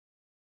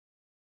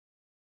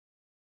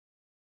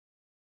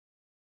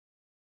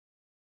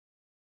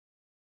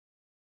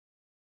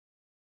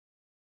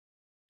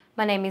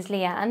My name is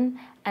Leanne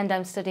and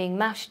I'm studying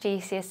Maths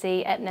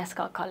GCSE at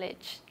Nescot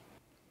College.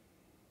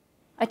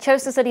 I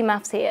chose to study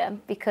maths here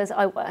because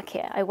I work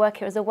here. I work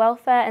here as a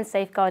welfare and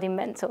safeguarding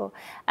mentor.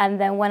 And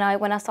then when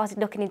I started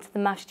looking into the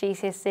Maths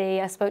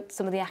GCSE, I spoke to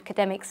some of the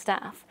academic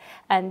staff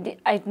and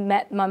I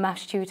met my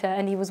maths tutor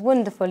and he was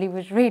wonderful, he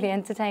was really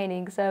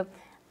entertaining. So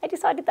I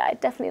decided that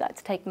I'd definitely like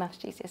to take Maths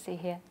GCSE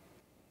here.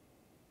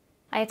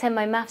 I attend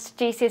my Maths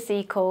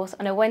GCSE course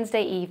on a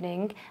Wednesday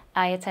evening.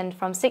 I attend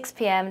from 6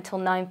 p.m. till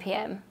 9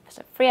 p.m,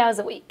 so 3 hours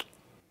a week.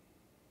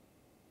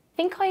 I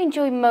think I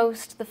enjoy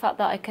most the fact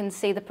that I can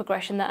see the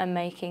progression that I'm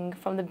making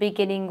from the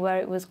beginning where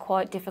it was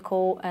quite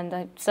difficult, and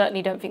I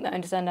certainly don't think that I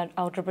understand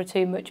algebra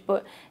too much,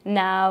 but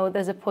now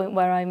there's a point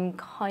where I'm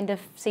kind of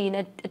seeing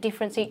a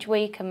difference each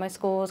week and my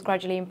scores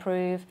gradually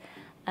improve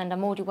and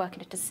I'm already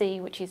working at a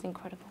C, which is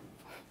incredible.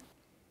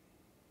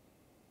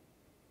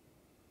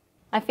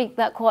 I think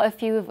that quite a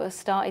few of us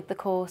started the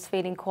course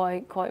feeling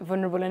quite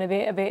vulnerable and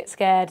a bit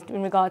scared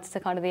in regards to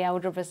kind of the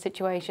algebra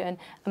situation,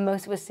 and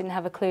most of us didn't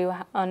have a clue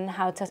on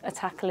how to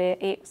tackle it.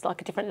 It's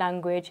like a different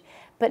language,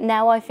 but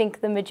now I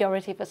think the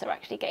majority of us are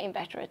actually getting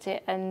better at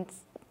it, and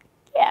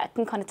yeah,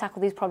 can kind of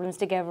tackle these problems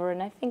together,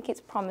 and I think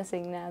it's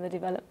promising now, the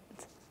development.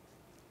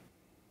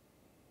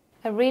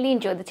 I really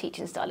enjoyed the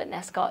teaching style at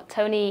Nescot.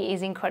 Tony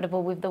is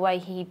incredible with the way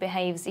he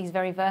behaves. He's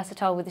very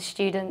versatile with the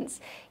students.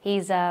 He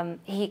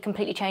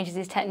completely changes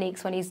his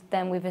techniques when he's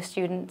then with the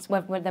students,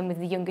 with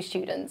the younger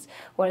students.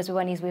 Whereas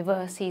when he's with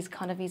us, he's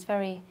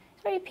very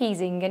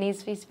appeasing and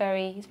he's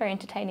very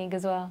entertaining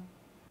as well.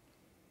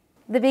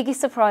 The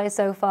biggest surprise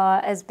so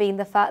far has been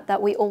the fact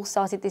that we all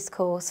started this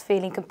course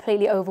feeling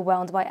completely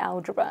overwhelmed by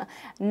algebra.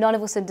 None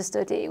of us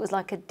understood it. It was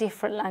like a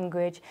different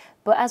language.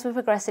 But as we're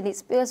progressing,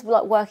 it's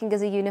like working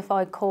as a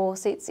unified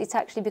course. It's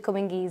actually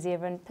becoming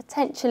easier, and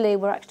potentially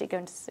we're actually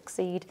going to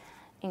succeed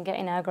in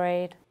getting our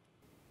grade.